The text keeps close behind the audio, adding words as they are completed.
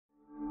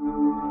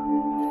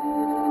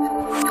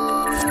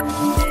Hello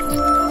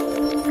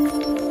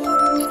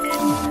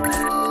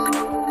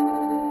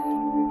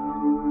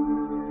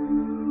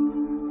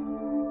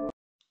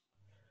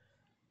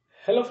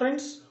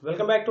friends,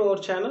 welcome back to our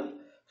channel.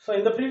 So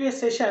in the previous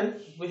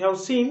session we have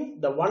seen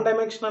the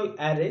one-dimensional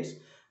arrays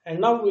and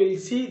now we will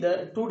see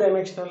the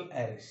two-dimensional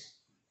arrays.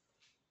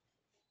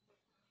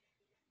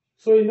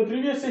 So in the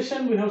previous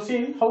session we have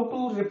seen how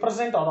to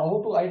represent or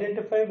how to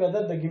identify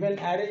whether the given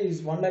array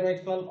is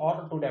one-dimensional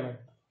or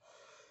two-dimensional.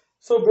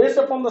 So based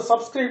upon the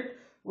subscript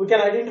we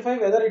can identify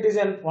whether it is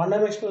a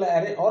one-dimensional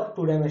array or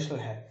two-dimensional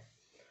array.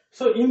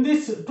 So in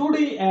this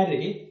 2D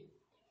array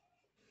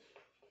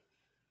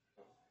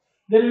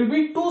there will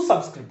be two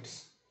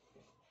subscripts.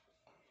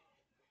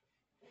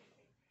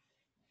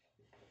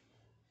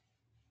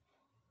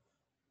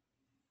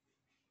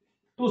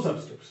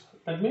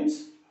 That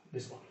means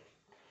this one.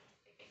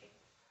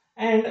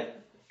 And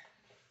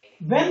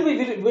when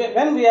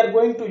we are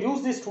going to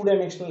use this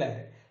two-dimensional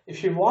array,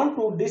 if you want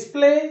to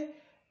display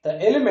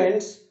the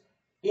elements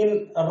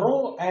in a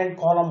row and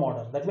column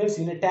order, that means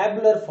in a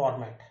tabular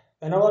format,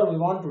 whenever we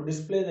want to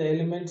display the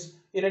elements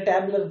in a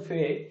tabular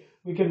way,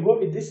 we can go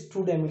with this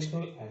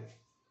two-dimensional array.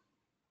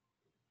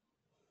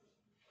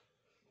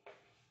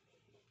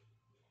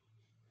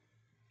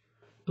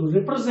 To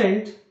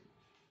represent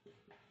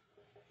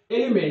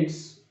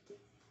elements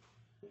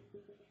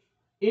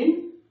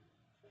in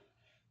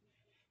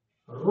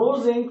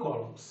rows and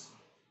columns.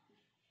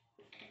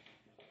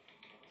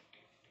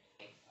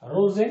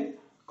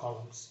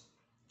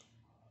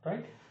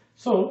 Right?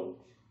 So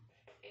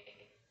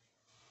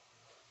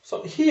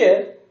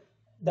here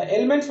the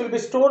elements will be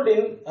stored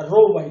in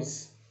row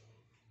wise.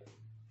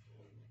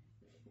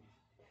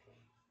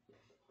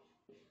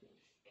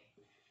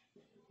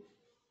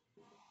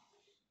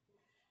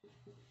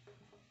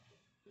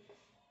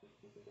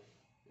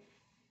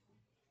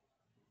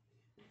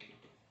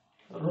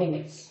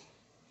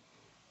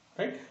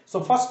 Right?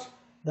 So first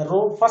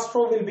row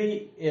will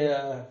be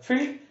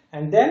filled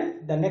and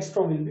then the next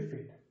row will be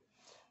filled.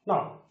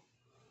 Now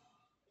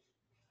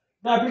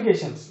the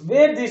applications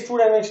where these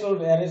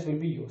two-dimensional arrays will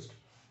be used.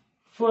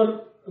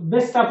 For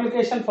best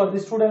application for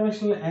this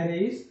two-dimensional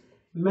array is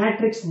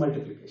matrix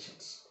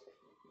applications.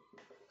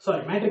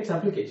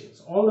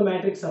 All the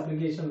matrix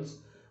applications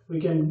we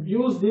can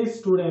use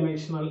these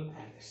two-dimensional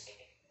arrays.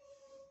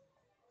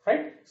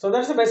 Right? So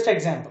that's the best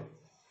example.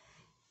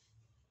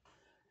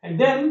 And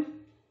then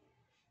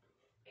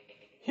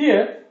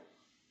here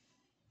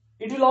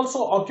it will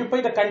also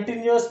occupy the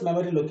continuous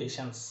memory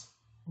locations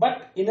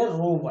but in a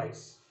row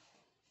wise.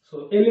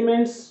 So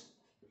elements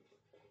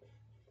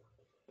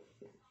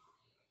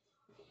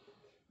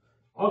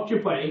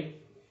occupy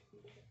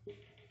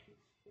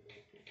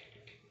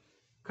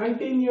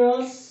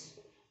continuous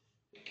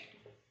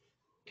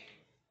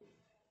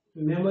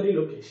memory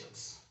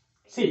locations.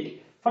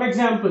 See, for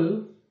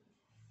example,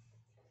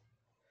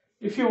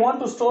 if you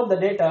want to store the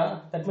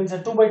data, that means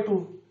a 2 by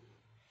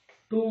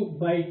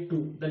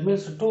 2, that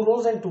means 2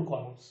 rows and 2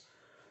 columns.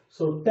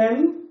 So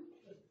 10,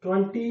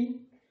 20,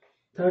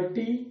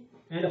 30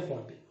 and a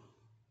 40.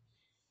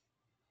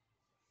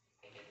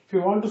 If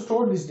you want to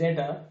store this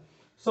data,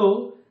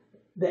 so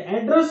the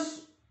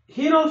address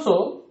here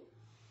also,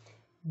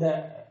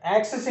 the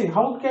accessing,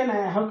 how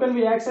can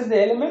we access the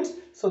elements?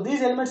 So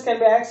these elements can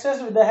be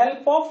accessed with the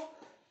help of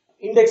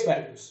index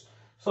values.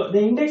 So the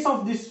index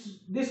of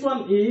this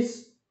one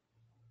is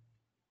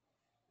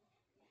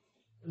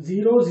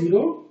 0,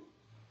 0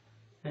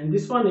 and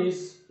this one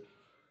is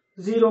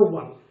 0,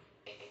 1.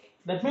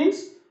 That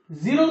means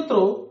 0th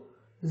row,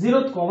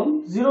 0th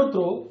column, 0th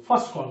row,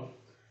 first column,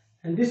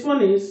 and this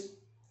one is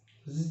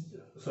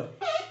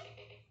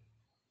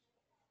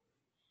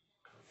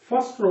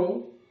first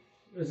row,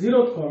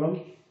 0th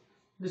column,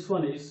 this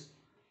one is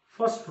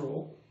first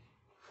row,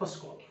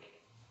 first column.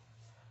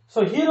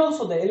 So here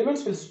also the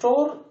elements will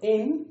store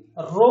in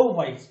row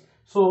wise.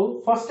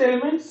 So first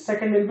element,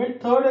 second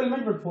element, third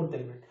element and fourth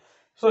element.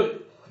 So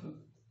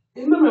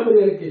in the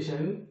memory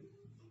allocation,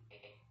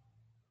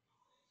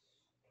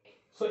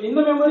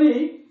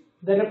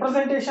 the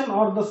representation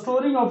or the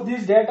storing of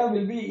this data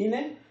will be in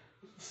a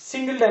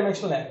single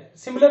dimensional array,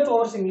 similar to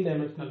our single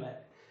dimensional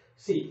array.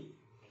 See,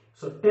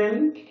 so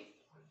 10,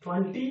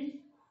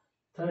 20,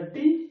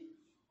 30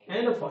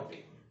 and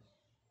 40.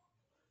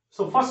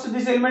 So first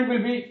this element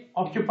will be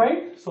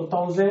occupied. So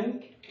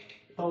 1000,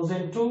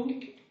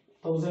 1002,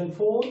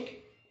 1004,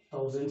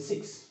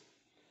 1006.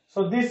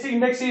 So this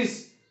index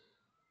is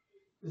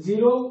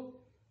 0,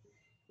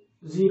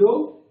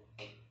 0.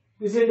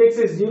 This index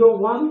is 0,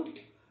 1.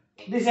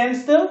 This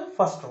ends the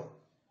first row.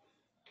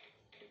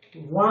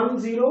 1,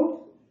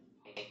 0,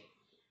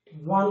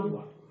 1,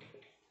 1.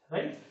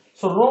 Right?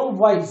 So row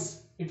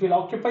wise, it will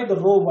occupy the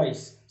row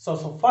wise. So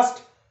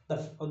first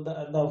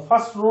the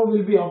first row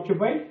will be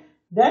occupied,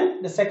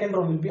 then the second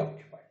row will be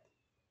occupied.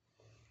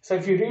 So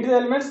if you read the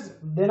elements,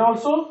 then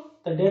also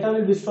the data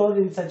will be stored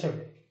in such a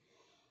way.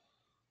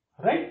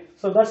 Right?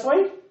 So that's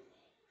why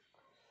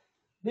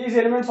these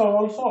elements are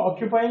also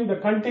occupying the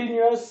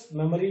continuous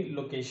memory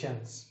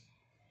locations.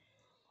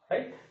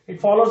 Right? It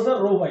follows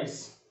the row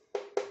wise.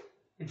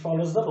 It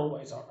follows the row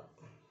wise order.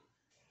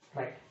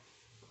 Right.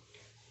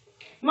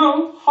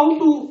 Now, how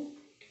to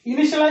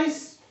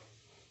initialize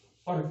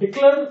or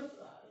declare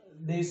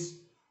this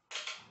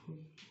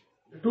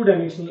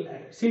two-dimensional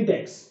array?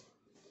 Syntax.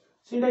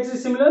 Syntax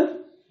is similar.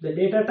 The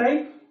data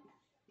type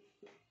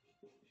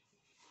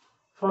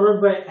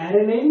followed by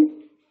array name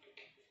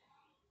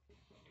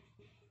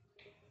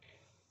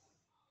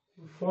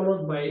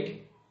followed by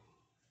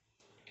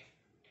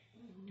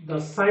the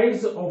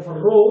size of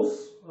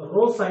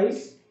row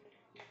size,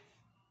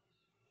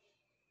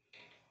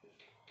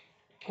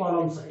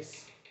 column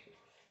size.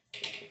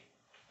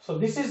 So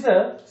this is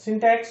the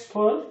syntax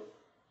for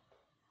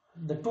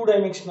the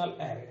two-dimensional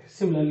array.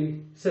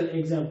 Similarly, say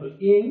example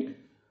int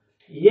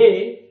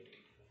a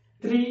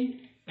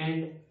 3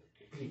 and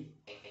 3.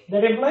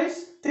 That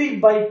implies 3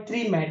 by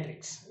 3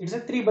 matrix. It's a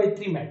 3 by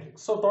 3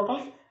 matrix. So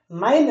total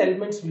 9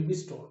 elements will be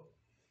stored.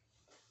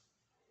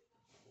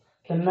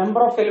 The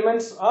number of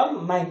elements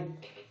are 9.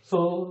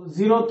 So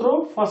 0th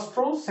row, first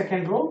row,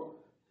 second row,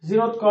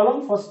 0th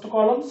column, first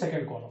column,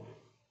 second column.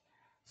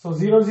 So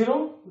 0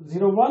 0,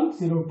 0 1,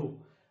 0 2,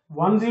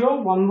 1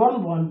 0, 1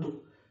 1, 1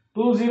 2,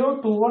 2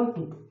 0, 2 1,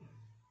 2 2.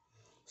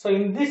 So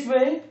in this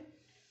way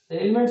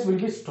the elements will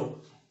be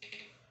stored.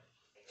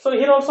 So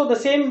here also the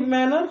same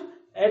manner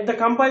at the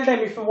compile time.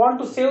 If you want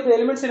to save the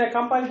elements in a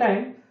compile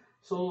time,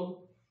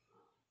 so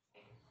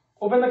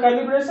open the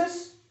curly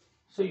braces.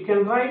 So you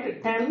can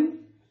write 10,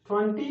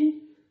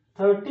 20,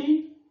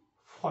 30,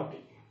 40.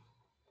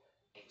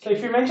 So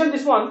if you mention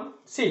this one,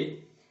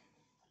 see,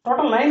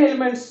 total 9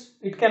 elements,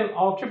 it can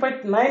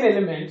occupy 9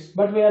 elements,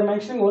 but we are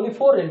mentioning only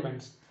 4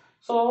 elements.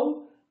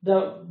 So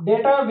the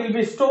data will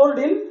be stored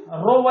in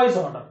row wise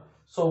order.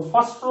 So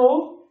first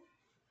row,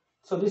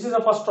 so this is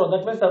the first row,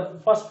 that means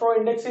the first row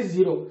index is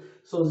 0.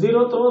 So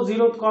 0th row,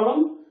 0th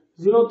column,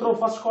 0th row,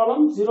 first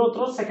column, 0th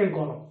row, second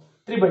column,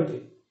 3 by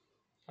 3.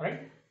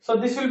 Alright. So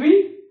this will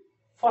be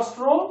first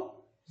row,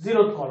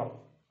 0th column,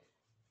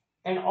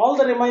 and all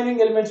the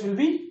remaining elements will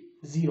be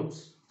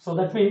zeros. So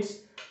that means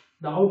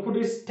the output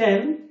is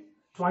 10,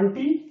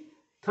 20,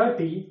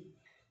 30,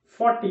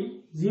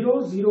 40,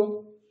 0,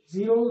 0,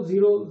 0,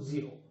 0,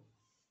 0.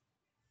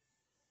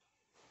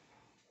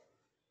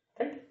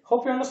 Right?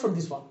 Hope you understood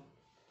this one.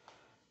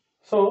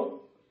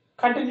 So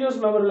continuous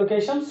memory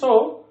location.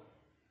 So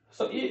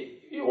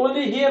you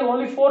only here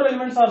only 4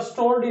 elements are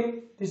stored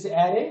in this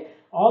array.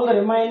 All the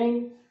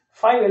remaining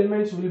 5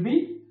 elements will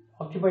be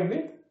occupied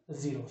with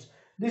zeros.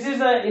 This is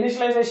the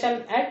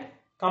initialization at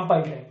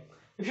compile time.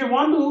 If you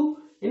want to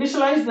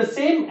initialize the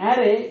same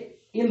array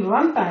in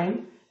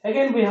runtime,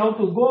 again we have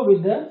to go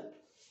with the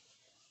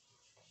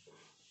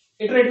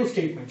iterative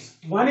statements.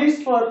 One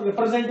is for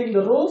representing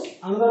the rows,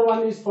 another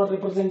one is for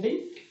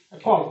representing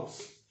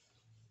columns.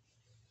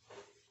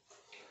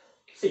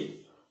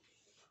 See,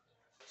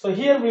 so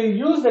here we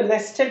will use the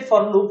nested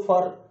for loop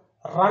for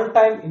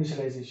runtime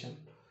initialization.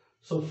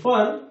 So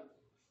for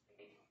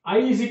I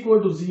is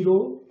equal to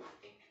 0,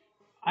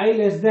 I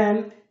less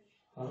than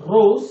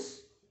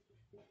rows,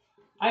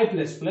 I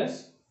plus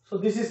plus. So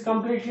this is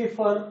completely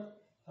for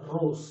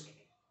rows.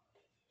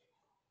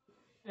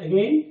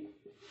 Again,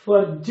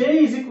 for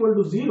j is equal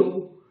to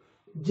 0,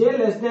 j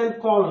less than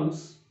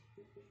columns,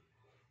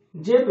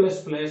 j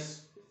plus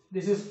plus.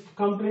 This is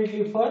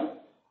completely for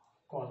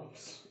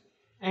columns.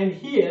 And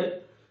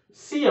here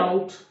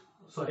cout,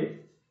 sorry,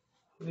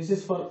 this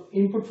is for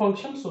input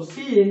function. So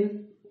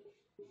cin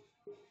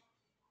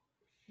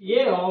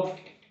a of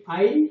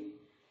I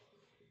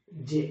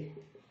j.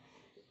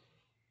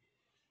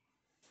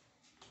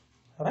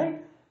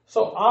 Right.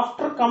 So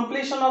after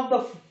completion of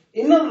the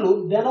inner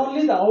loop, then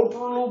only the outer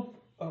loop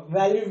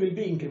value will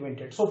be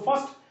incremented. So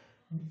first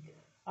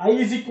I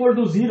is equal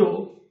to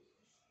 0,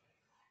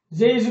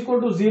 j is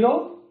equal to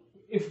 0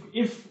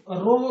 if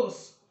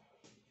rows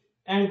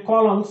and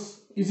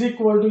columns is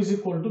equal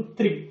to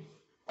 3,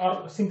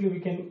 or simply we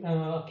can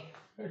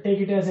take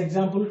it as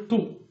example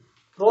 2.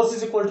 Rows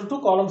is equal to 2,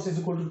 columns is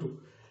equal to 2.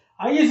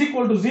 I is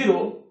equal to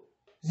 0,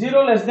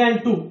 0 less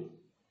than 2.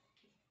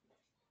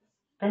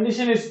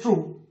 Condition is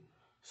true.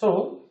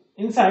 So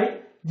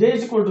inside j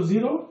is equal to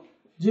 0,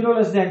 0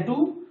 less than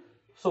 2.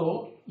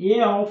 So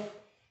a of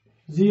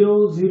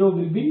 0, 0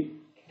 will be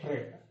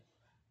read.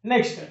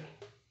 Next,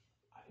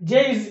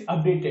 j is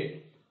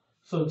updated.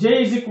 So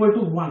j is equal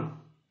to 1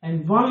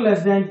 and 1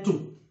 less than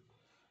 2.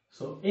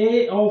 So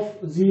a of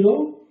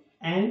 0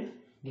 and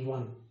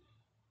 1.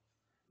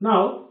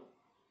 Now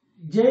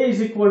j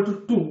is equal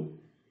to 2,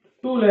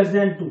 2 less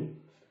than 2,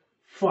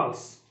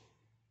 false.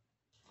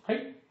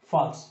 Right?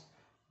 False.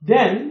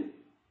 Then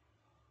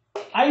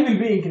I will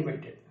be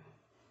incremented.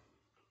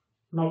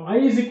 Now I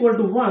is equal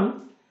to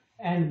 1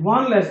 and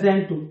 1 less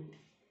than 2.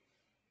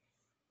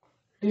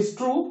 It is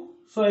true.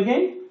 So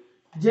again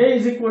j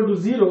is equal to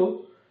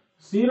 0,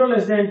 0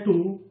 less than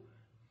 2,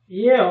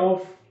 a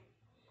of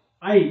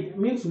I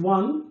means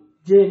 1,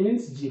 j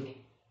means 0.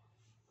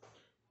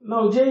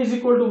 Now j is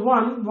equal to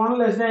 1, 1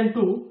 less than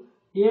 2,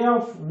 a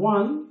of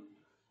 1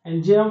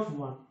 and j of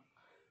 1.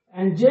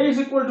 And j is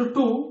equal to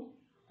 2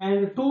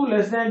 and 2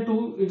 less than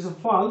 2 is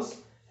false.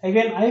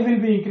 Again I will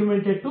be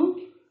incremented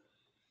to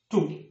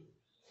 2.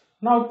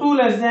 Now 2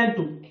 less than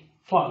 2,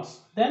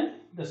 false.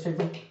 Then the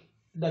statement,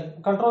 the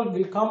control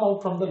will come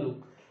out from the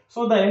loop.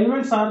 So the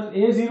elements are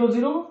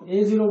A00,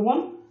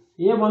 A01,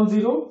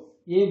 A10,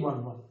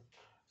 A11.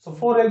 So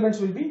 4 elements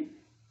will be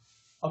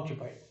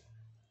occupied,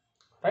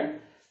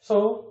 right?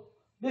 So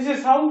this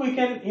is how we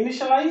can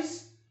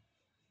initialize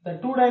the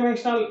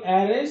two-dimensional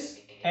arrays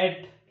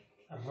at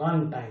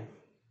runtime.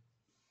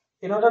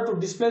 In order to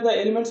display the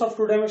elements of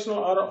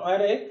two-dimensional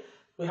array,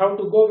 we have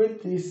to go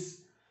with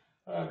these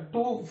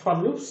two for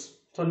loops.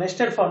 So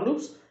nested for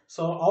loops.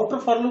 So outer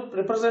for loop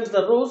represents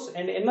the rows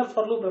and inner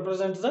for loop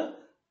represents the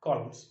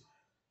columns,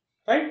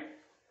 right?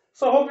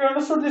 So hope you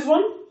understood this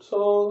one.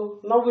 So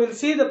now we will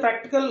see the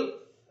practical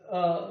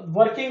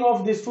working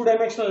of this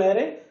two-dimensional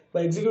array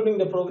by executing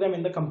the program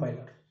in the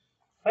compiler,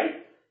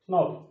 right?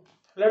 Now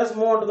let us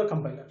move on to the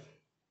compiler.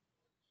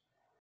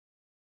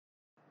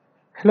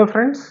 Hello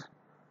friends.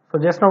 So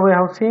just now we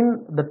have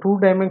seen the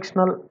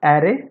two-dimensional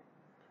array.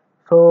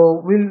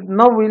 So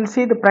we'll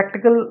see the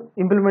practical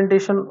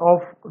implementation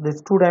of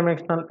this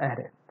two-dimensional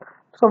array.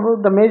 So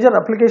the major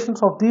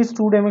applications of these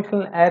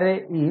two-dimensional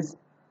array is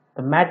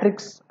the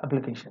matrix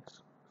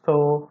applications.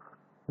 So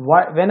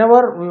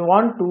whenever we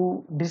want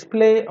to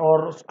display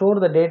or store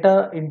the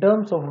data in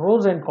terms of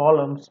rows and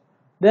columns,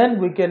 then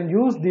we can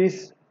use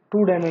these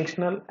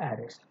two-dimensional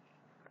arrays.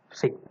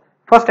 See,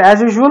 first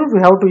as usual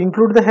we have to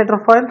include the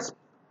header files.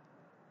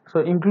 So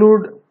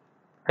include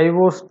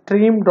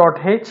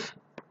iostream.h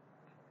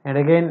and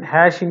again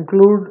hash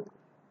include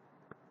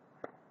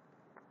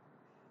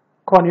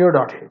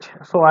conio.h.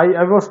 So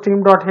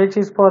iostream.h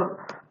is for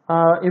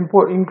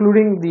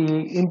including the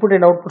input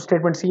and output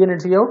statement cin and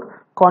cout.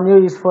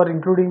 Conio is for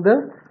including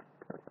the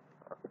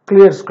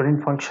clear screen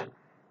function.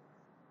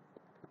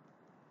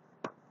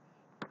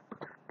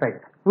 Right.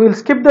 We will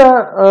skip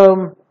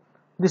the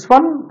this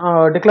one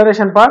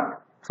declaration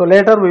part. So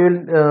later we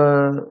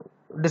will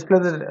display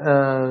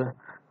the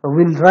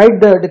we'll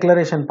write the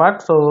declaration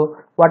part. So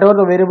whatever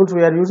the variables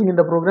we are using in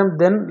the program,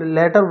 then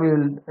later we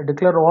will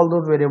declare all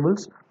those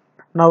variables.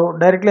 Now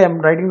directly I am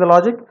writing the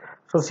logic.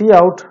 So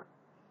cout.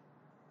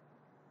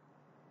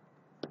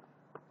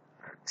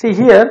 See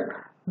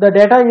here the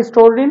data is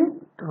stored in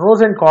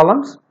rows and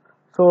columns.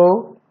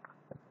 So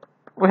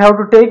we have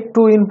to take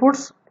two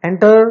inputs,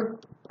 enter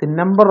the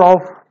number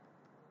of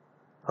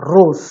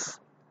rows,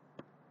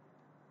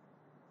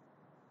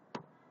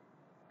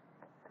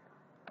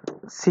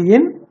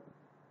 cin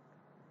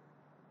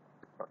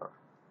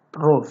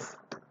rows.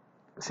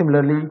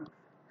 Similarly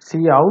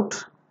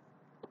cout,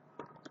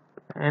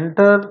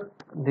 enter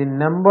the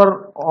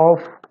number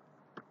of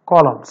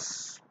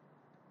columns,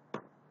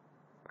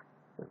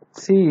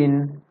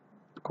 cin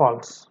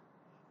cols.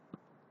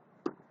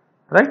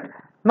 Right.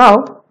 Now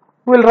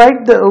we'll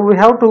write the we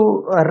have to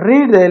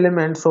read the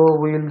element. So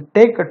we will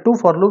take two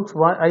for loops.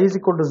 I is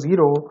equal to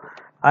 0,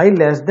 I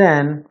less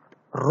than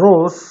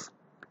rows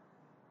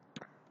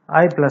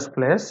I plus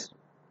plus,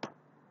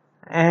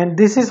 and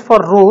this is for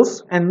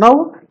rows, and now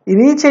in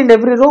each and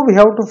every row we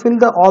have to fill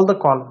all the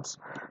columns.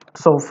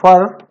 So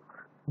for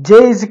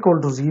j is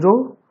equal to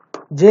 0,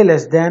 j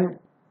less than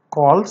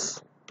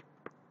cols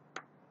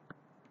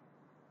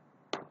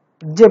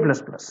j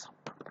plus plus.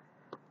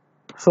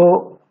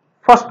 So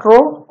first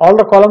row all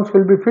the columns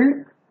will be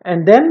filled,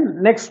 and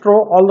then next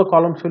row all the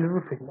columns will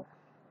be filled,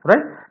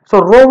 right? So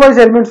row wise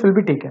elements will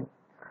be taken.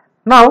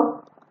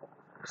 Now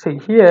see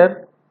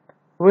here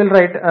we will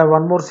write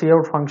one more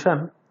cout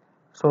function.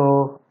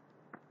 So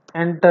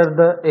enter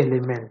the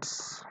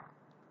elements,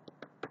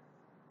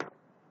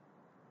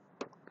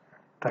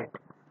 right?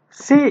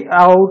 Cin,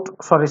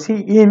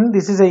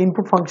 this is a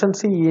input function.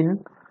 Cin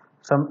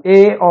some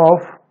a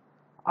of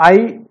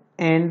I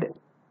and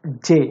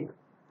j,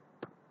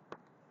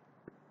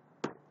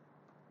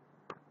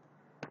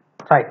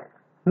 right?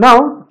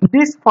 Now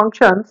these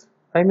functions,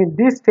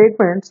 these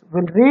statements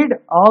will read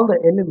all the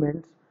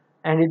elements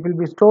and it will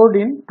be stored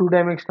in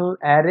two-dimensional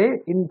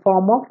array in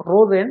form of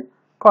rows and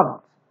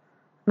columns.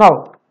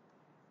 Now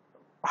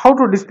how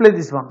to display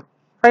this one?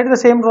 Write the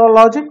same row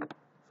logic.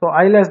 So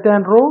I less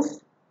than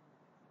rows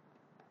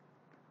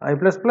I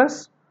plus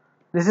plus,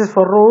 this is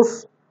for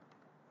rows.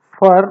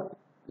 For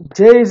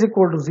j is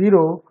equal to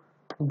 0,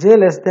 j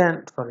less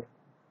than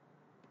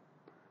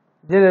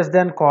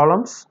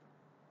columns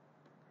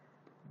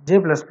j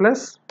plus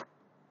plus.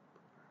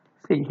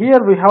 See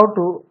here we have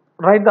to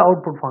write the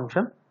output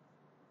function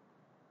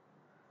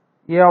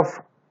a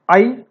of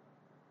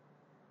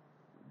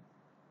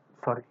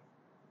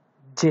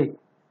j,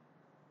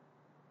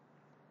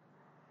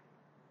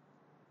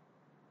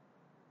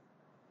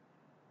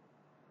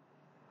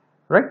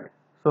 right?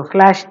 So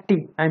slash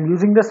t, I am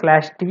using the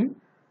slash t.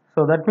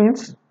 So that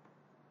means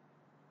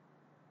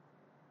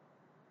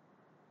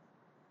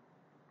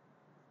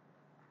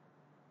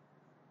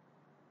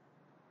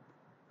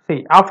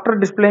see after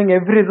displaying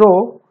every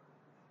row,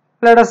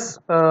 let us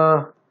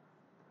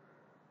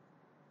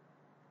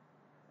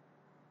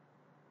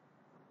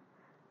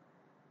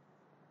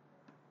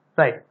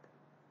right.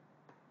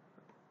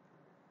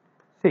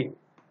 See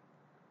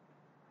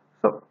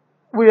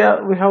we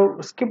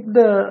have skipped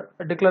the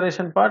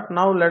declaration part.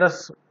 Now let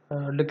us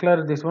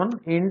declare this one: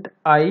 int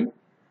I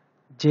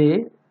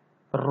j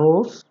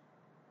rows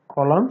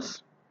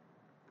columns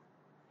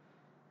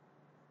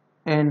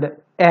and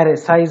array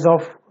size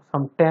of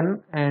some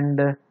 10 and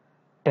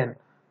 10.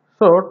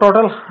 So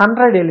total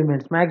 100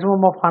 elements,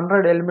 maximum of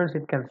 100 elements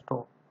it can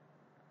store.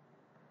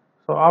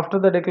 So after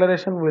the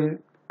declaration we'll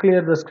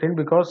clear the screen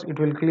because it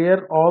will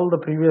clear all the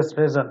previous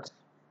results.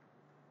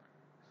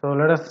 So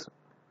let us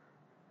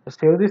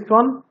save this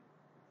one.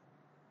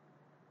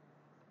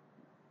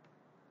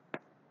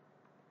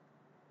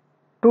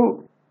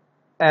 To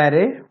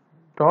array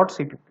dot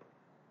cpp.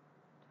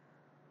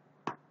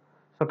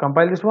 So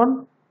compile this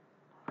one,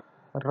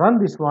 run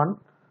this one.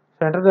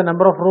 So enter the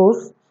number of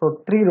rows.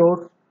 So 3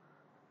 rows,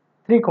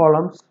 3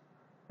 columns.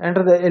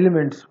 Enter the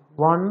elements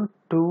 1,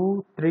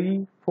 2,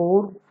 3,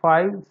 4,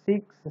 5,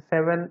 6,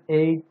 7,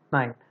 8,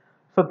 9.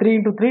 So 3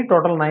 into 3,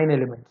 total 9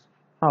 elements.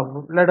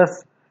 Now let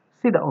us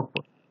see the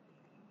output.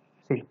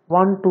 See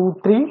 1, 2,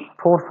 3,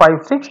 4, 5,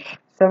 6,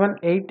 7,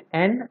 8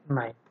 and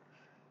 9.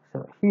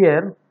 So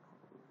here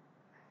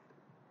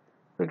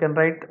we can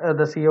write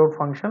the cout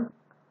function.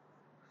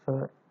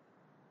 So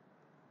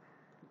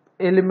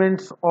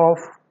elements of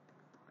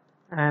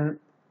an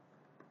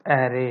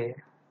array.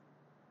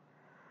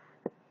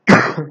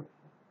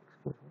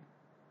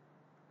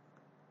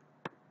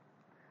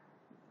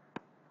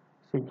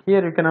 See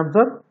here you can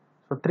observe.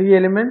 So 3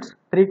 elements,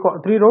 3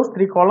 rows,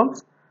 3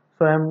 columns.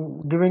 So I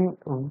am giving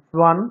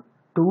 1,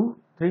 2,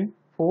 3,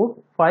 4,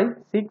 5,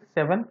 6,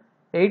 7,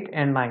 8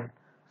 and 9.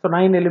 So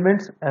 9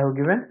 elements I have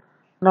given.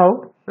 Now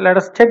let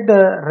us check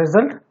the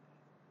result.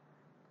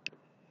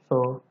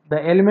 So the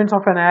elements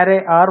of an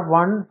array are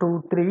 1,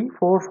 2, 3,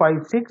 4,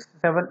 5, 6,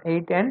 7,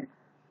 8 and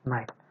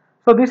 9.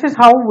 So this is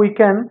how we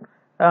can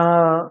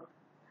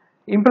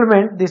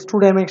implement these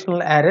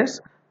two-dimensional arrays.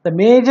 The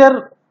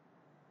major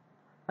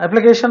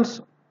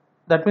applications,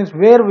 that means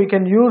where we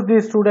can use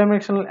these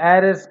two-dimensional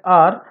arrays,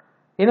 are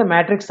in a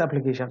matrix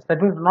applications.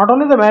 That means not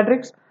only the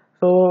matrix,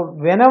 so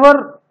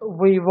whenever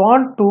we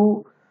want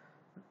to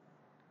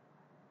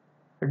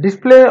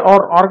display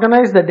or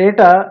organize the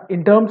data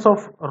in terms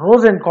of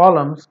rows and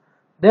columns,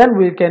 then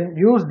we can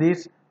use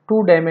these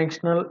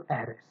two-dimensional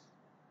arrays,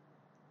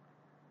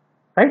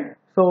 right?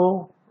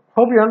 So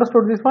hope you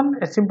understood this one,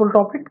 a simple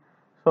topic.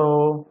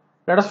 So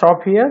let us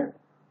stop here.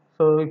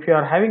 So if you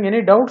are having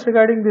any doubts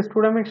regarding these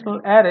two-dimensional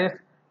arrays,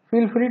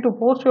 feel free to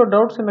post your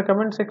doubts in the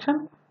comment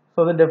section,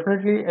 so that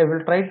definitely I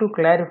will try to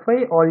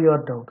clarify all your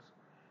doubts.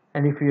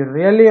 And if you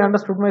really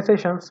understood my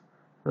sessions,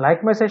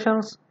 like my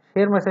sessions,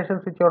 share my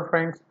sessions with your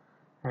friends,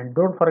 and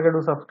don't forget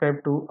to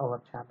subscribe to our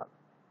channel.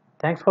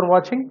 Thanks for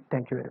watching.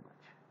 Thank you very much.